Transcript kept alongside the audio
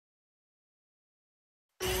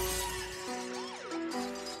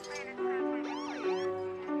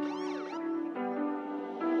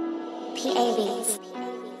How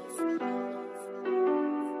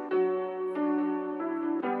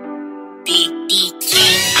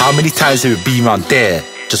many times have we been round there,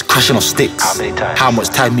 just crashing on sticks? How many times? How much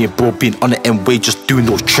time me and bro been on the M-way just doing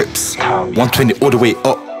those trips? 120 all the way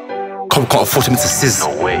up, can't afford to miss a sizz.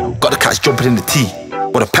 No way. Got the cats jumping in the T,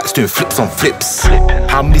 while the pack's doing flips on flips. Flipping.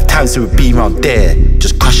 How many times have we been round there,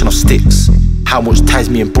 just crashing on sticks? How much times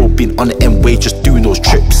me and bro been on the M-way just doing those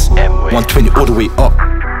trips? M-way. 120 all the way up,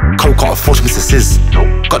 can't afford to miss a sizz.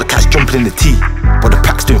 Got the cats jumping in the T, while the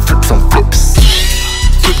pack's doing flips on flips.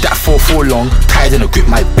 Grip that 4-4 long, tired and I grip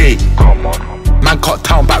my bait. Come on. Man caught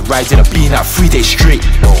town back riding a bean out 3 days straight.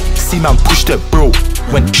 See man push the bro,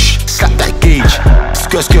 went slap that gauge.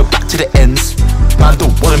 Skirt back to the ends, man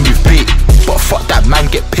don't wanna move bait. But fuck that man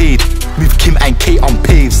get paid. Move Kim and Kate on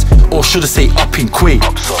paves, or should I say up in Quay.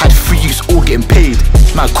 Had 3 youths all getting paid.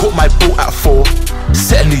 Man caught my boat at 4,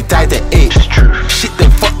 certainly died at 8. Shit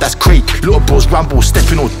then fuck that's great, little bros ramble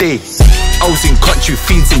stepping all day. I was in country,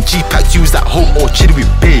 fiends in G-packs, use that home or chilling with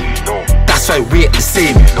babe. That's why we ain't the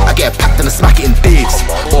same. I get a pack and I smack it in days,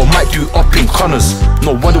 or might do it up in Connors.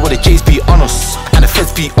 No wonder why the J's be on us, and the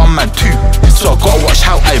feds be on man too. So I gotta watch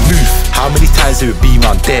how I move. How many times have we been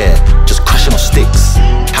round there, just crashing on sticks?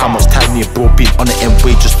 How much time me and bro been on the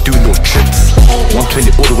M-way just doing those trips? 120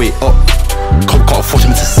 all the way up, can't afford to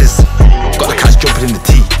miss a sizz. Got the cats jumping in the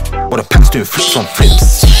T, while the pack's doing flips on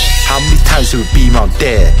flips. How many times have we been round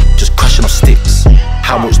there, just crashing on sticks?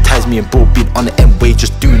 How much times me and bro been on the M-way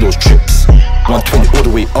just doing those trips? 120 all the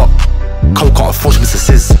way up, can't afford to miss a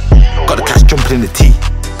sizz. Got the cats jumping in the T,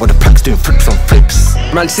 while the pack's doing flips on flips.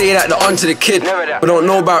 Man say that they're onto the kid, but don't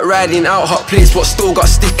know about riding out hot place, but still got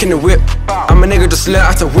stick in the whip. I'm a nigga just learn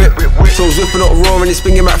how to whip. So I was whipping up raw and he's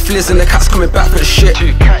bringing back fliz, and the cat's coming back with the shit.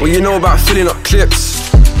 Well, you know about filling up clips.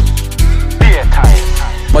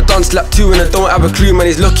 My don slapped 2 and I don't have a clue, man,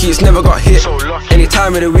 he's lucky it's never got hit. Any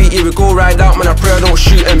time of the week, here we go ride out, man, I pray I don't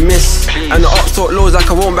shoot and miss. And the ops talk lows like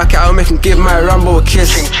I won't back it out, make him give my Rambo a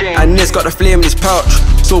kiss. And this got the flame in his pouch,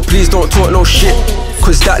 so please don't talk no shit,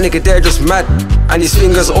 cause that nigga there just mad, and his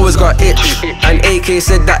fingers always got itch. And AK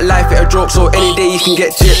said that life ain't a joke, so any day you can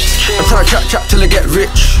get dipped. I'm trying to trap till I get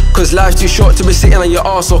rich, cause life's too short to be sitting on your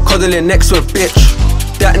arse or cuddling next to a bitch.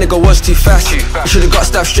 That nigga was too fast, he should've got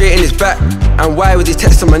stabbed straight in his back. And why was he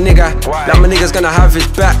texting my nigga, like my nigga's gonna have his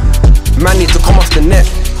back? Man need to come off the net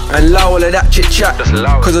and allow all of that chit chat,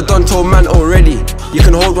 cause I done told man already, you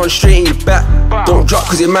can hold one straight in your back. Don't drop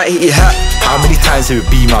cause it might hit your hat. How many times have we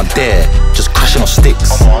been round there, just crashing on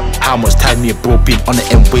sticks? How much time me and bro been on the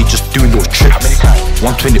M-way just doing those trips?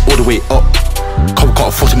 120 all the way up, can't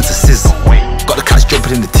afford to miss a sizz. Got the cats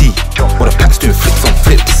jumping in the T, while the pack's doing flips on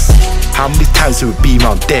flips. How many times have we been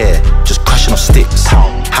round there, just crashing on sticks?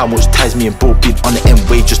 How much times me and bro been on the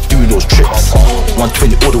M-way just doing those trips?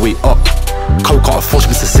 120 all the way up, can't afford to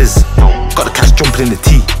miss a sizz. Got the cats jumping in the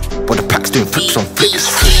T, while the pack's doing flips on flips.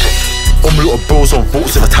 All my little bros on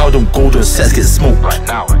votes, if I tell them golden sets get smoked.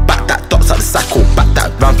 Back that dots out the cycle, back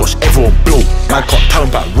that round, watch everyone blow. Man can't tell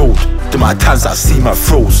them about road, the amount of times I see my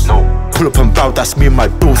froze. Pull up and bow, that's me and my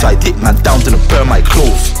bros, I dick man down to burn my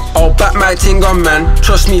clothes. I'll back my ting on, man,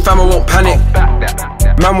 trust me fam, I won't panic.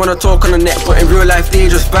 Man wanna talk on the net, but in real life they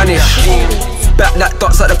just vanish. Back that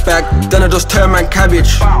dots at the bag, then I just turn man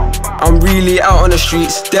cabbage. I'm really out on the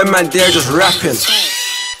streets, them man they're just rapping.